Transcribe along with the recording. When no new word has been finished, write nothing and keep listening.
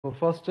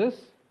first is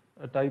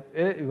a type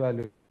A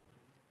evaluation.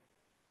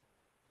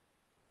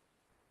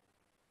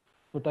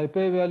 So type A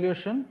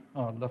evaluation,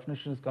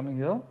 definition is coming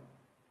here.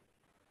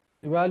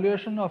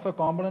 Evaluation of a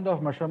component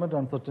of measurement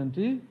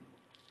uncertainty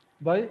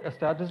by a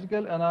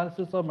statistical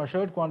analysis of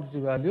measured quantity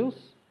values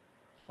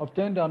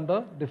obtained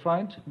under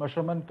defined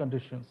measurement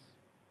conditions.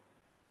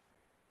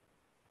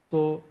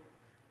 So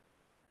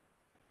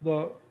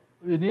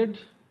we need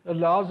a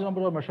large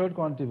number of measured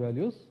quantity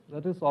values,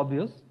 that is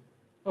obvious.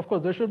 Of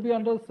course, they should be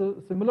under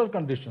similar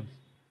conditions.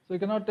 So you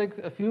cannot take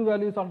a few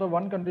values under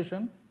one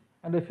condition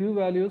and a few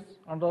values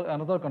under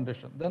another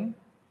condition. Then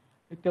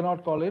you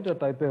cannot call it a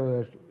type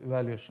A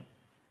evaluation.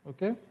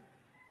 Okay?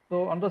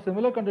 So under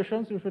similar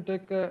conditions, you should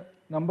take a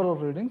number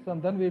of readings,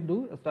 and then we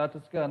do a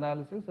statistical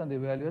analysis and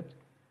evaluate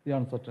the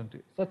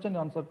uncertainty. Such an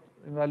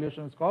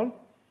evaluation is called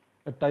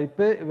a type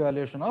A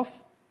evaluation of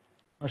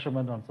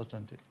measurement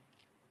uncertainty.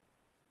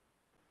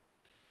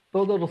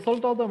 So the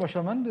result of the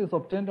measurement is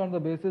obtained on the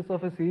basis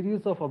of a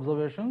series of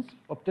observations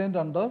obtained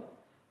under.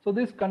 So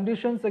these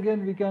conditions,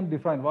 again, we can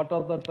define what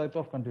are the type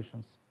of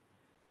conditions.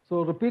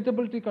 So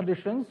repeatability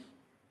conditions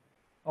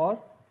are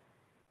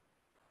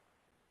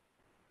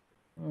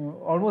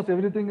almost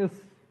everything is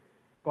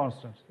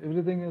constant.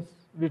 Everything is,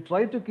 we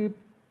try to keep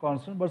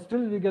constant, but still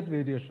we get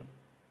variation.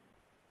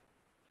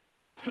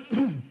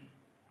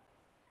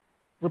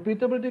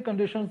 Repeatability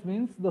conditions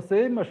means the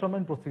same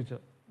measurement procedure.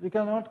 We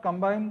cannot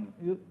combine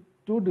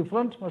two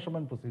different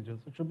measurement procedures.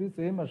 It should be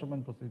same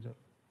measurement procedure.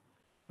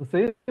 The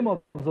same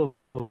observer,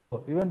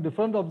 even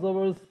different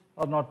observers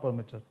are not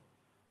permitted.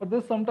 But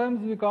this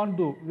sometimes we can't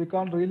do, we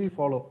can't really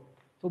follow.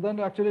 So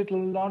then actually it will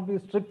not be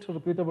strict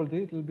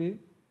repeatability, it will be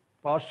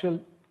partial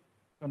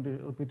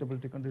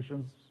repeatability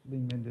conditions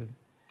being maintained.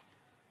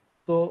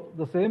 So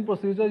the same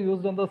procedure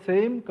used on the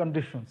same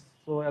conditions.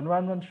 So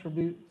environment should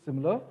be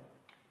similar,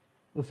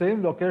 the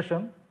same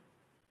location.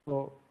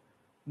 So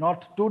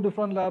not two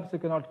different labs you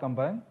cannot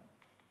combine,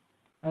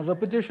 and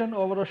repetition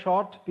over a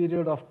short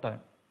period of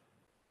time.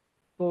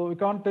 So we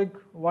can't take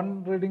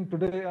one reading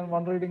today and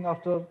one reading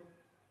after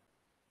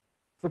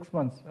 6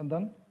 months and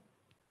then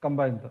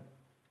combine them.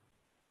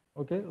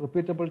 Okay,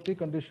 repeatability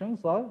conditions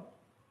are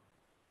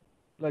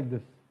like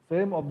this,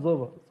 same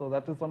observer. So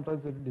that is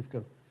sometimes very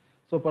difficult.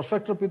 So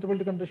perfect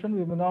repeatability condition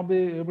we may not be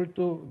able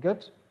to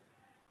get,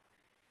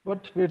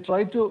 but we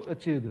try to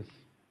achieve this.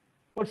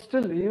 But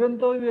still, even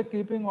though we are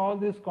keeping all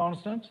these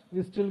constant,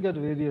 we still get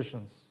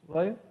variations,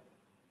 right?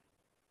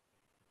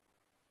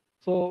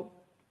 So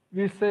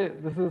we say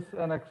this is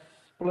an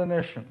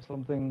explanation,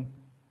 something,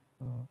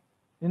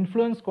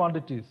 influence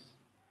quantities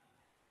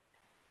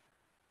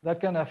that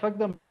can affect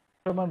the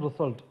measurement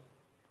result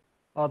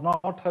are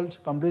not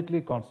held completely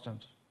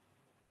constant.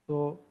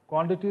 So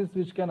quantities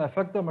which can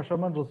affect the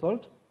measurement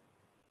result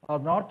are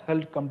not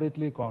held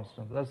completely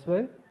constant. That's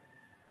why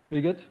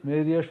we get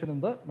variation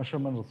in the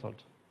measurement result.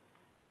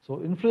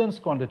 So influence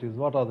quantities,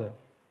 what are they?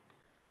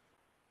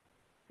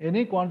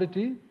 Any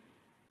quantity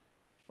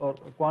or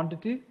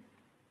quantity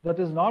that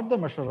is not the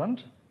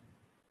measurement,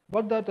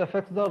 but that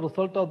affects the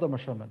result of the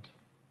measurement.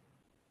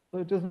 So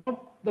it is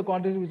not the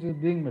quantity which is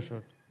being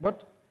measured,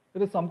 but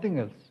it is something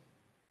else,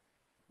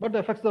 but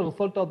affects the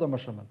result of the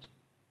measurement.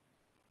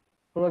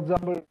 For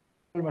example,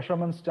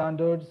 measurement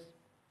standards,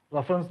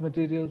 reference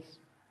materials,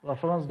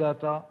 reference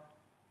data,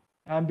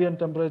 ambient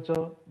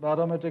temperature,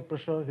 barometric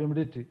pressure,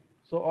 humidity.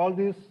 So all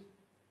these,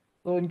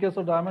 so in case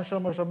of dimensional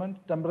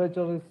measurement,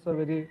 temperature is a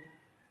very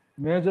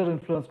major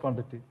influence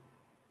quantity.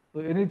 So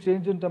any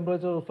change in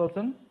temperature results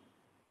in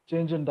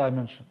change in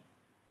dimension.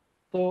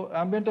 So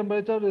ambient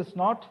temperature is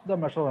not the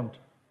measurement,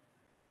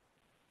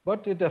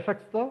 but it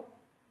affects the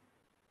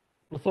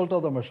result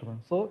of the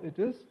measurement. So it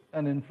is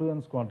an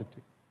influence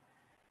quantity.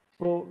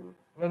 So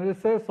when we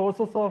say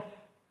sources of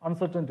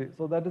uncertainty,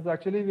 so that is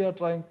actually we are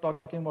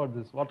talking about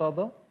this. What are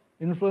the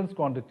influence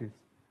quantities?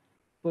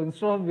 So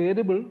instead of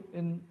variable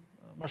in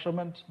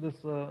measurement, this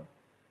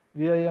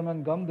VIM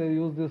and GUM, they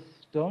use this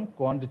term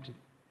quantity.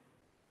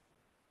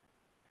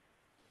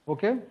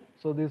 Okay,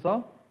 so these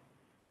are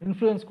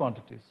influence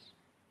quantities.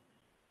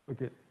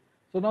 Okay,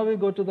 so now we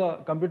go to the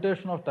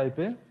computation of type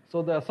A.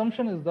 So the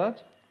assumption is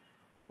that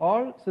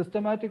all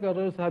systematic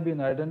errors have been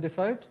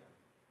identified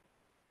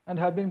and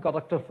have been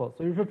corrected for.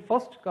 So you should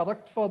first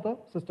correct for the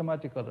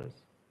systematic errors.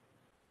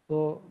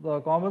 So the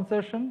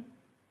compensation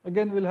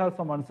again will have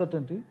some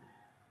uncertainty.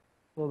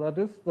 So that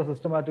is the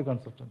systematic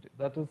uncertainty.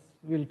 That is,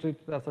 we'll treat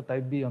it as a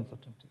type B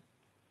uncertainty.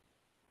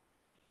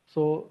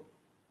 So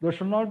there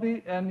should not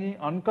be any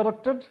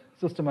uncorrected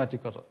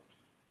systematic error.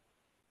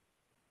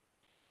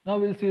 Now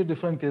we'll see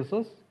different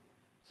cases.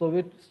 So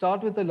we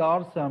start with a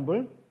large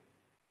sample,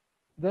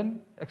 then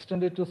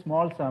extend it to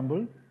small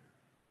sample,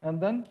 and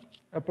then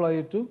apply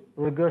it to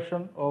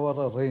regression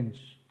over a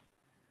range.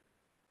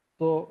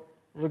 So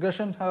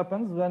regression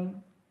happens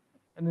when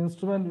an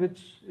instrument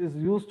which is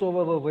used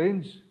over a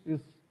range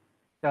is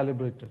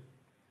calibrated.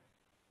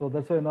 So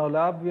that's why in our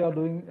lab we are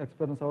doing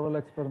several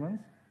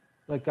experiments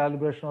like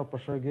calibration of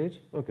pressure gauge.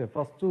 Okay,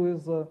 first two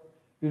is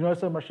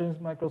universal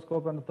machines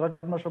microscope and thread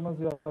measurements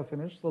we have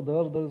finished. So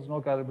there is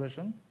no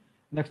calibration.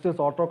 Next is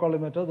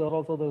autocollimator. There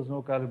also there is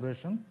no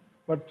calibration,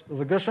 but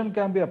regression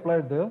can be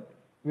applied there.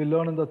 We'll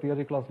learn in the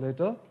theory class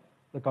later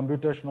the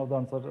computation of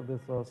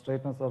this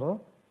straightness error.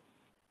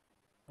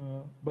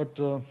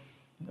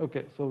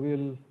 Okay, so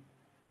we'll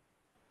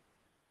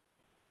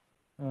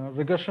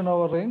regression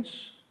over range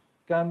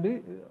can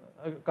be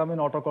come in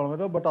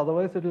autocollimator, but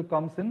otherwise it will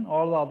comes in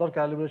all the other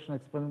calibration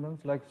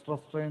experiments like stress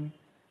strain,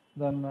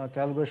 then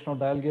calibration of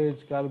dial gauge,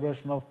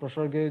 calibration of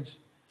pressure gauge,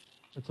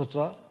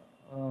 etc.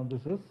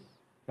 This is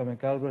coming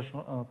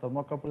calibration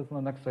thermocouple is in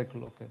the next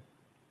cycle. Okay.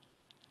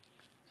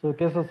 So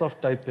cases of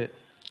type A.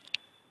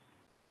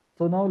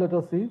 So now let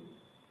us see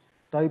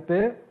type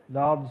A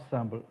large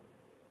sample.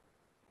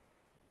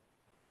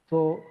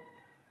 So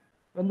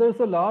when there is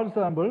a large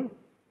sample,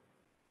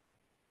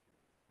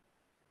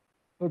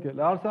 okay,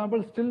 large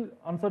sample still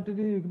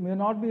uncertainty you may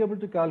not be able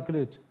to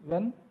calculate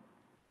when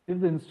if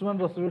the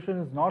instrument resolution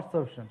is not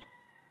sufficient.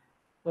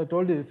 So I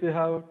told you if you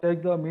have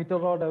take the meter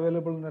rod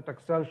available in a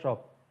textile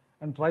shop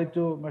and try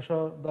to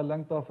measure the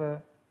length of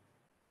a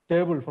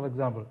table, for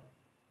example,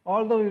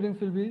 all the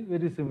readings will be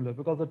very similar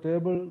because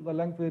the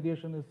length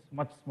variation is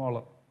much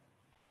smaller.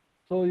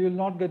 So you will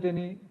not get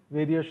any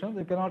variation.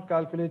 You cannot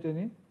calculate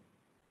any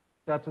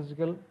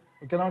statistical,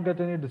 you cannot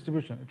get any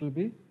distribution. It will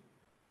be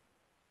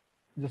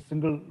just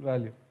single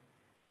value.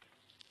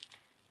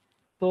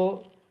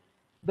 So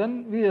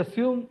then we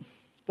assume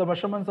the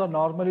measurements are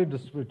normally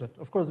distributed.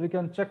 Of course, we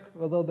can check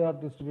whether they are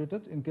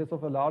distributed. In case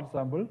of a large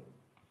sample,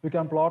 we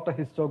can plot a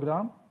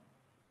histogram,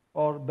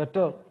 or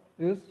better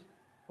is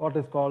what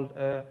is called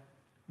a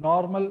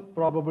normal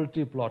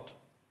probability plot.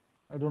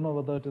 I don't know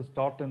whether it is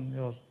taught in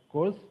your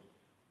course,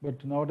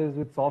 but nowadays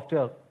with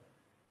software,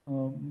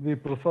 we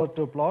prefer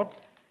to plot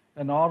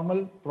a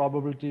normal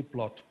probability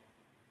plot.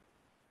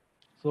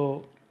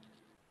 So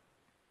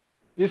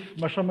if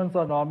measurements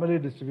are normally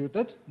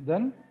distributed,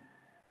 then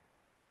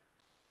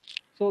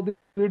so the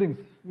readings,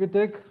 we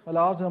take a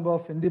large number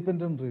of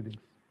independent readings,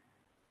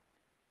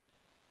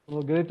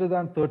 so greater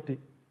than 30.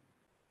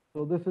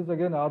 So this is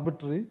again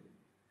arbitrary.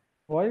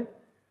 Why?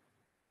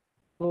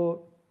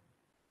 So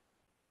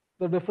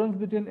the difference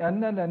between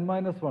n and n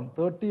minus 1,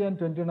 30 and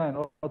 29,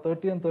 or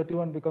 30 and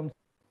 31 becomes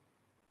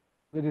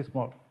very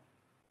small.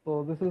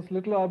 So this is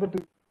little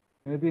arbitrary.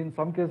 Maybe in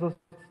some cases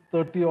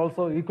 30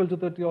 also, equal to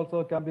 30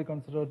 also can be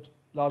considered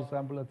large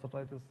sample,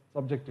 etc. It is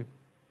subjective.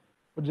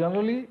 But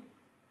generally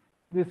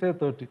we say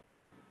 30.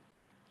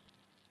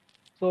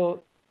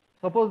 So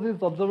suppose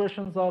these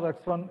observations are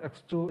x1,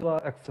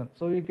 x2, xn.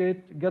 So we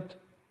get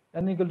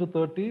n equal to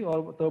 30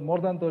 or more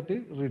than 30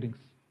 readings.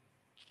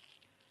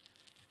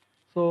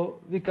 So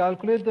we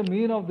calculate the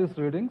mean of these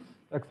readings,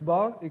 x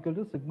bar equal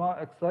to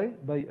sigma xi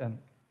by n.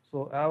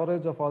 So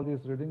average of all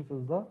these readings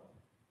is the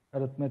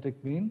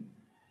arithmetic mean.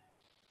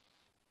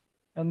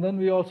 And then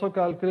we also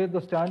calculate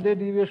the standard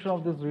deviation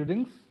of these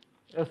readings,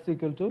 s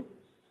equal to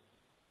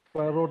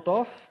square root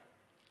of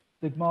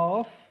sigma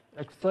of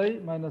xi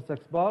minus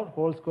x bar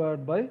whole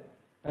squared by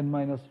n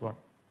minus 1.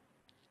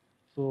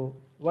 So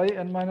why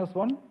n minus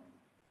 1?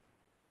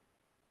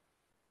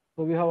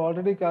 So we have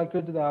already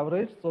calculated the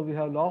average, so we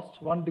have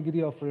lost 1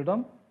 degree of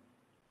freedom.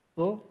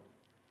 So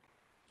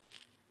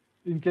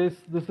in case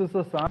this is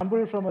a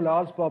sample from a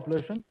large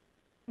population,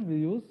 we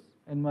use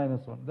n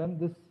minus 1. Then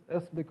this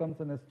s becomes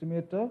an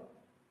estimator,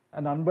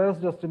 an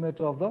unbiased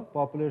estimator of the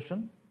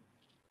population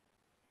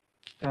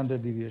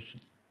standard deviation.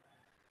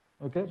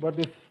 Okay, but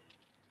if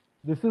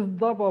this is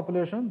the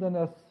population, then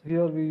as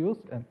here we use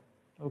n.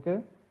 Okay,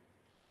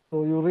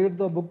 so you read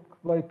the book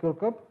by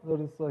Kirkup.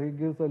 There is he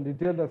gives a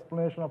detailed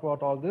explanation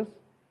about all this.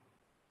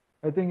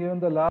 I think even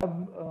the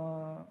lab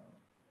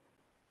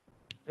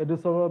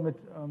editor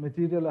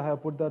material, I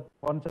have put that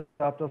one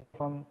chapter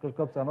from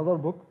Kirkup's another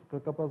book.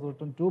 Kirkup has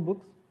written 2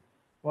 books,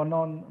 one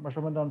on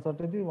measurement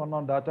uncertainty, one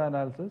on data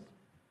analysis.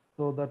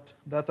 So that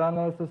data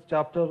analysis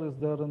chapter is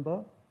there in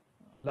the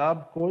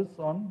lab course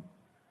on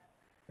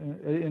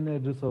in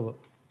a server.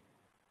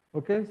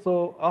 Okay,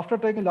 so after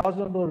taking large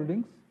number of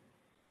readings,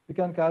 we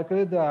can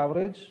calculate the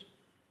average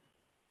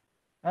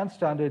and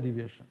standard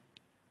deviation.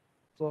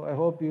 So I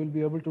hope you will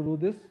be able to do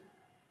this.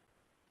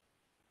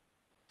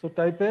 So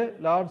type A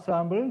large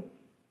sample,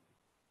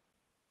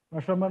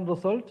 measurement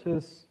result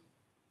is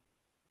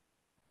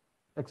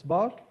x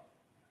bar.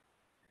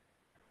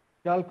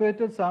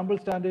 Calculated sample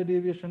standard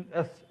deviation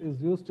S is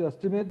used to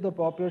estimate the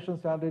population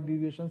standard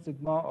deviation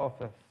sigma of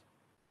S.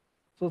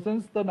 So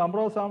since the number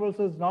of samples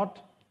is not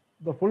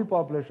the full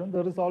population,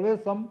 there is always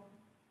some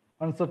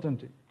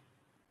uncertainty.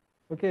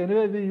 Okay,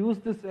 anyway, we use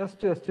this S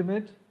to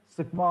estimate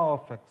sigma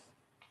of X.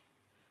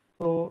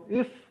 So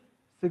if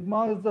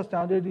sigma is the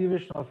standard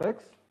deviation of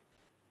X,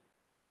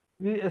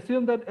 we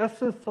assume that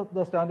S is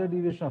the standard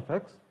deviation of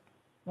X.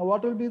 Now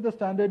what will be the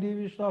standard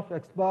deviation of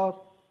X bar?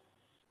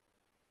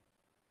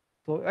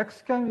 So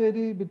X can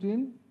vary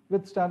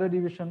with standard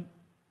deviation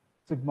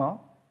sigma.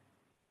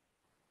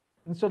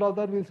 Instead of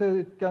that, we'll say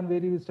it can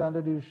vary with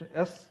standard deviation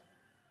S.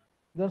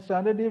 Then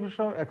standard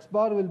deviation of X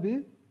bar will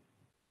be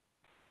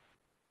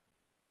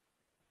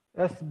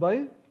S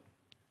by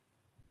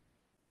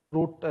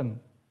root n.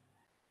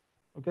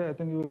 Okay, I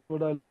think you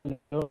would have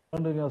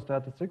learned in your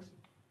statistics.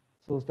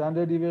 So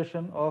standard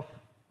deviation of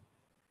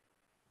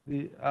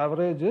the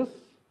average is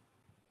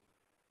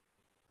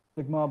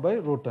sigma by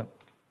root n.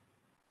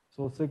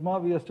 So sigma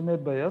we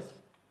estimate by S.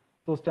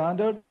 So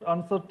standard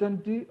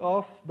uncertainty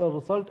of the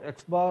result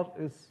x bar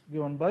is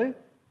given by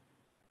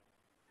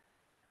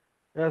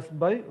S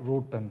by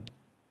root n.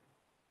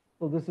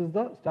 So this is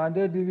the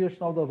standard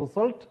deviation of the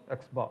result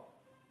x bar.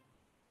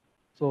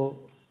 So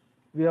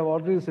we have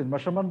already seen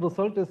measurement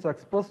result is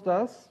expressed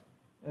as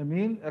a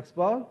mean x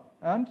bar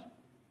and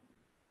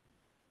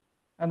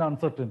an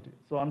uncertainty.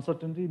 So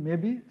uncertainty may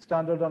be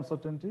standard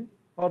uncertainty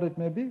or it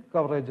may be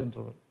coverage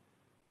interval.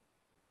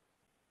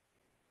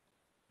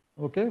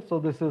 Okay, so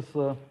this is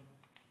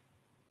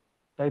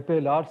type A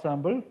large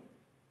sample.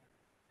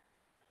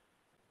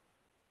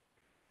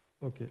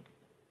 Okay,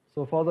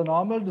 so for the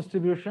normal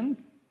distribution,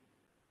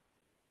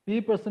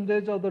 P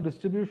percentage of the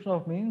distribution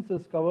of means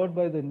is covered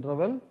by the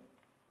interval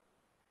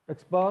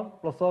x bar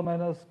plus or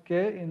minus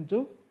k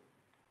into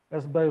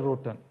S by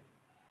root n.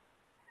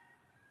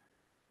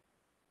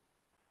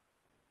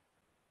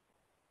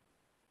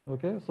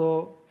 Okay,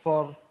 so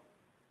for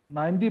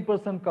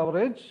 90%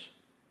 coverage,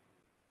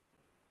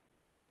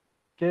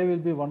 k will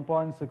be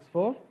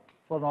 1.64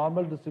 for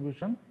normal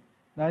distribution.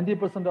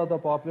 90% of the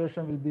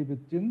population will be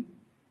within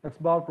x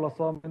bar plus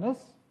or minus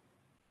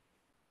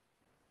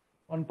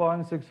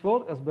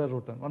 1.64 S by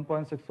root n,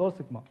 1.64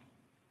 sigma.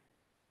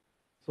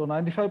 So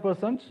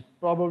 95%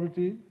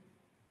 probability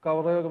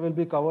cover will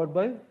be covered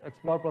by x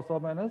bar plus or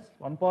minus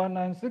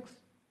 1.96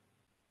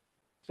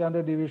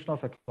 standard deviation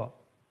of x bar.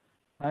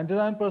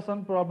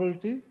 99%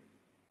 probability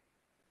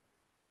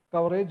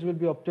coverage will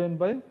be obtained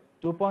by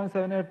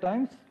 2.78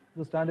 times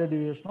the standard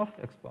deviation of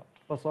x bar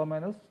plus or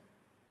minus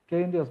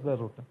k into S by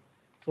root n.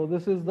 So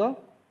this is the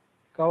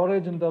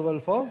coverage interval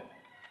for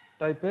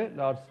type A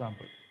large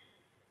sample.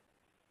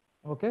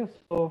 Okay,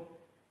 so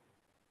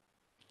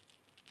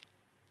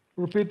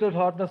repeated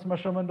hardness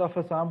measurement of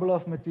a sample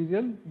of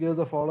material gives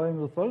the following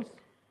results.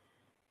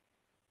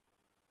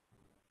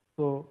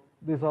 So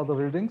these are the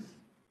readings.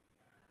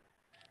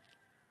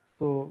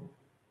 So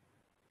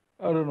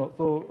I don't know.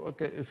 So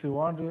okay, if you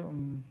want,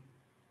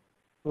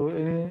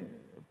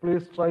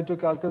 please try to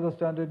calculate the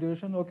standard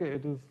deviation. Okay,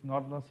 it is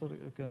not necessary.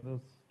 Okay,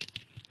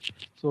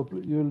 so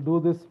you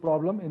will do this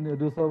problem in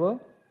EduServer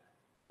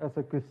as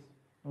a quiz.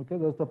 Okay,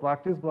 there's the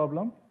practice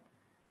problem,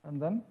 and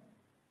then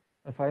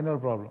a final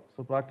problem.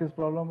 So practice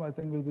problem I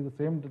think will be the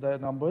same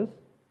numbers.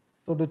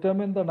 So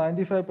determine the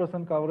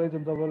 95% coverage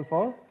interval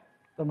for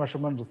the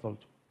measurement result.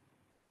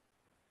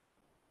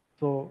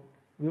 So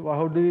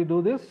how do we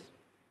do this?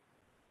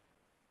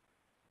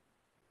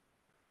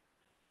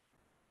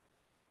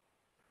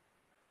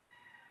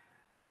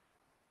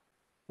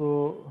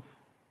 So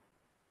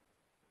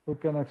who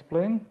can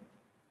explain?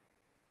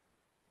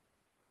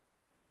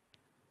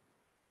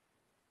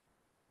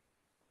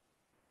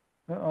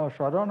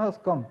 Sharon has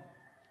come.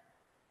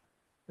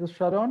 Is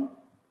Sharon?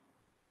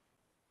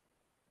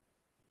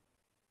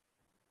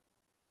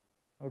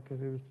 Okay.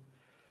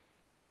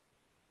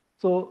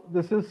 So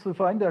this is to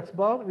find x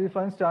bar, we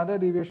find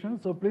standard deviation.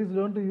 So please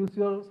learn to use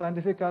your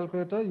scientific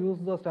calculator, use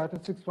the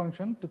statistics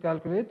function to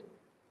calculate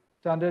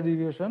standard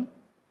deviation.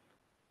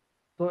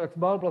 So x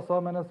bar plus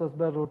or minus S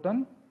by root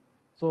n.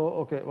 So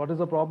okay, what is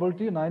the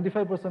probability?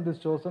 95% is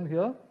chosen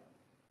here.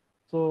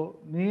 So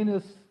mean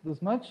is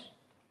this much.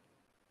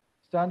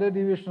 Standard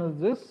deviation is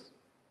this.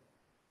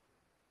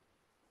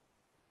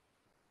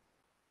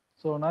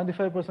 So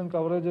 95%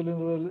 coverage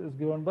interval is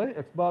given by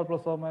x bar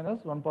plus or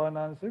minus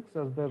 1.96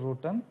 S by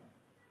root n.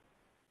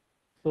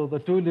 So the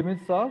two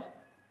limits are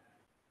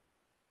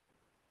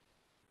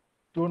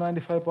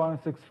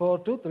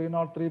 295.64 to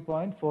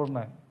 303.49.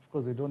 Of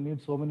course, you don't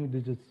need so many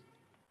digits.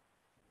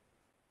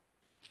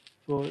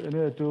 So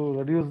anyway, to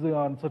reduce the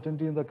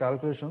uncertainty in the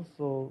calculations,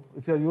 so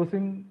if you are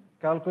using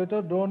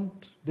calculator, don't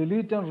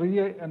delete and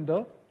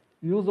re-enter.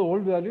 Use the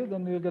old value,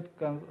 then you get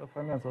a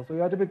final answer. So you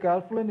have to be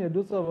careful in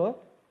EduServer.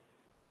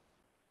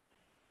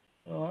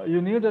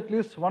 You need at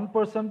least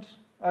 1%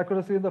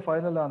 accuracy in the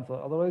final answer.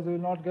 Otherwise, you will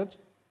not get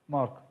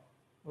mark.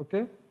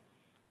 Okay.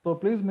 So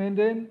please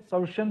maintain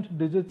sufficient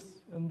digits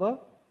in the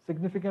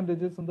significant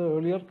digits in the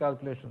earlier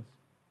calculations.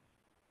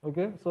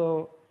 Okay.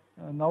 So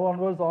now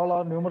onwards, all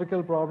are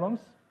numerical problems.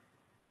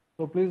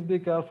 So please be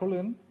careful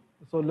in.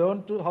 So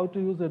learn how to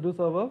use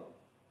EduServer.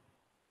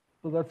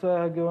 So that's why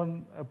I have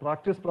given a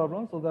practice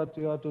problem so that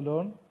you have to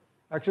learn.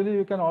 Actually,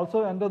 you can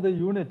also enter the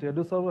unit.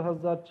 EduServer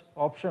has that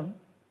option,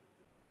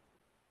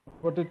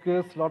 but it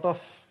creates a lot of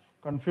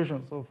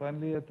confusion. So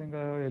finally, I think I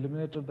have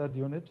eliminated that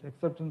unit,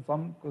 except in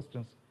some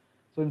questions.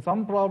 So in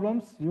some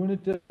problems,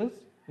 unit is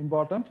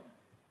important.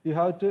 You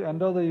have to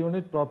enter the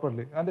unit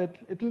properly, and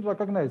it will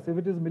recognize. If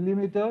it is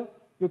millimeter,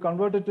 you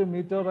convert it to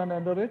meter and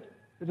enter it.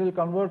 It will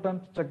convert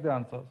and check the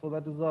answer. So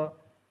that is the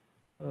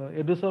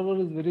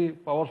EduServer is very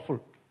powerful.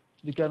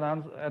 You can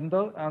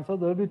enter answer.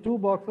 There will be two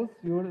boxes.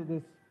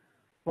 This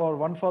for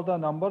one for the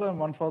number and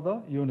one for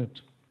the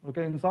unit.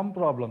 Okay, in some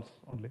problems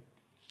only.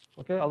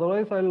 Okay,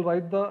 otherwise I will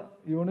write the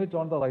unit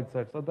on the right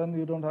side, so then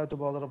you don't have to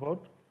bother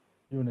about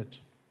unit.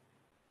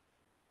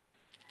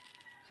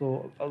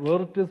 So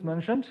where it is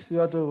mentioned, you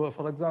have to,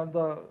 for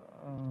example,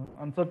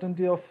 the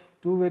uncertainty of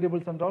two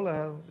variables and all, I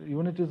have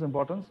unit is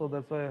important, so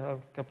that's why I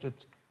have kept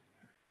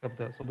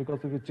there. So because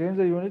if you change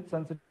the unit,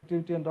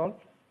 sensitivity and all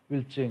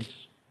will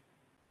change.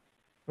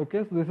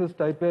 Okay, so this is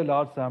type A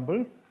large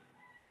sample.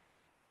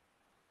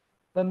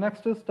 Then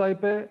next is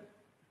type A,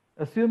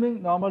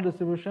 assuming normal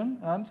distribution,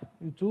 and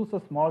you choose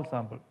a small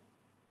sample.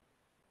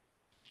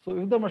 So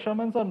if the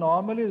measurements are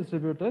normally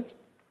distributed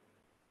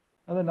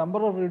and the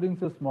number of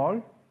readings is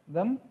small,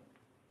 then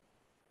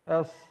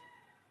as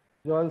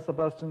Joel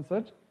Sebastian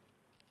said,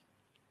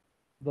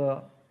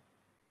 the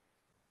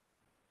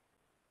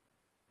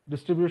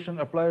distribution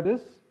applied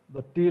is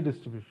the T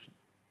distribution.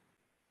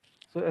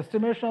 So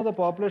estimation of the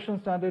population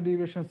standard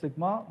deviation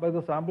sigma by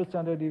the sample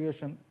standard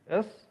deviation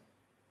S.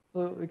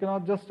 So we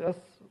cannot just S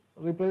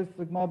replace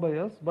sigma by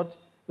S, but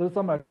there is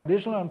some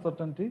additional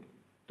uncertainty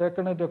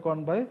taken into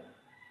account by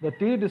the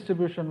T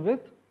distribution with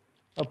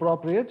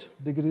appropriate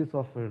degrees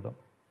of freedom.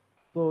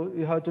 So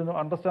you have to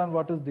understand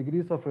what is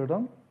degrees of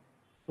freedom.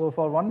 So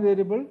for one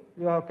variable,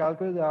 you have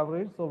calculated the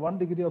average. So 1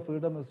 degree of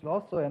freedom is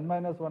lost. So n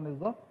minus 1 is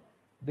the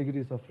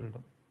degrees of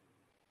freedom.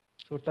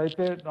 So type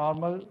A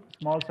normal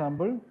small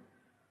sample,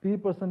 P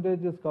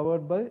percentage is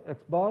covered by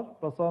x bar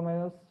plus or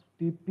minus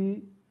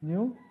Tp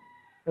nu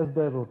S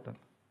by root n.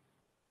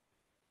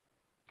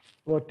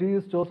 So T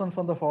is chosen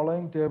from the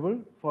following table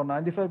for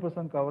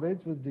 95% coverage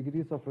with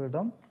degrees of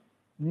freedom,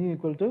 nu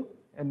equal to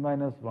n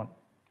minus 1.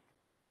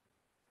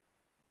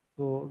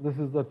 So this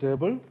is the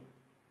table.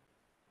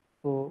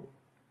 So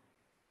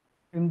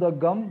in the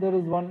GUM, there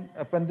is one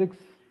appendix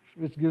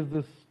which gives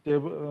this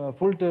table,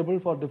 full table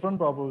for different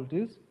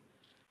probabilities.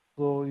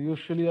 So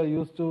usually I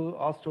used to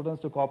ask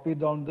students to copy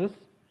down this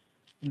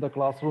in the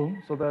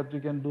classroom so that you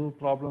can do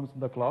problems in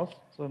the class.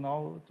 So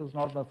now it is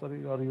not necessary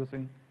you are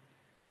using.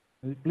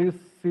 Please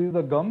see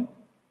the GUM,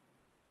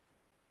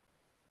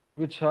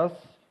 which has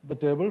the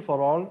table for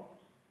all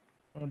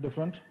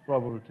different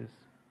probabilities.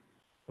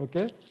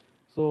 Okay,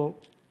 so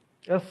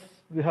S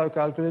we have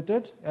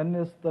calculated, n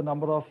is the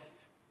number of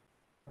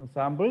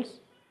samples,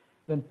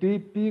 then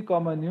Tp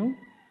comma nu.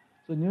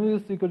 So nu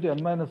is equal to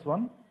n minus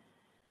 1.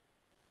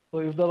 So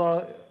if there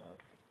are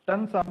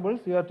 10 samples,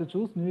 you have to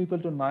choose nu equal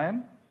to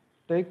 9.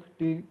 Take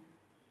T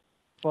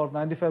for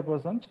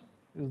 95%.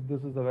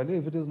 This is the value.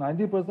 If it is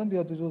 90%, you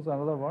have to choose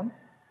another one,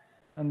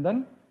 and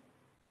then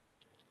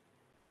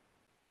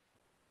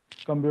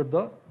compute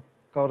the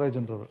coverage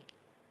interval.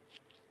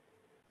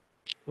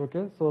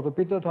 Okay, so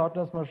repeated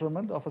hardness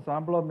measurement of a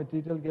sample of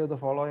material gave the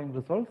following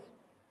results.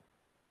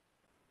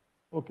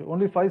 Okay,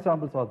 only 5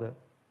 samples are there.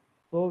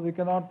 So we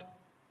cannot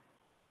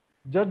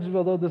judge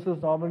whether this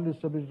is normally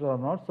distributed or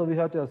not. So we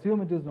have to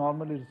assume it is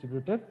normally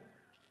distributed.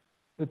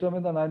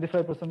 Determine the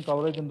 95%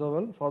 coverage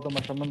interval for the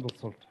measurement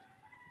result.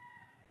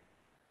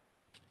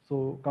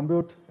 So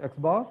compute x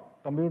bar,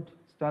 compute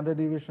standard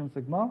deviation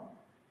sigma,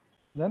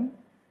 then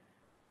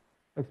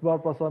x bar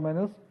plus or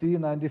minus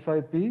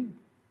T95P,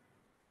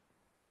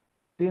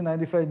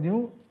 T95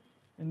 nu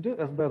into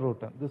S by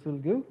root n. This will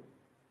give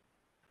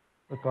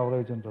the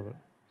coverage interval.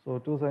 So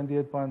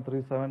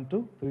 278.37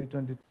 to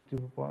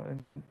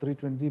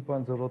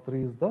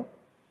 320.03 is the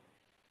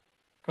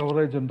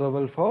coverage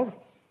interval for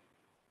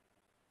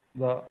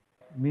the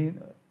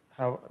mean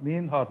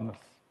hardness.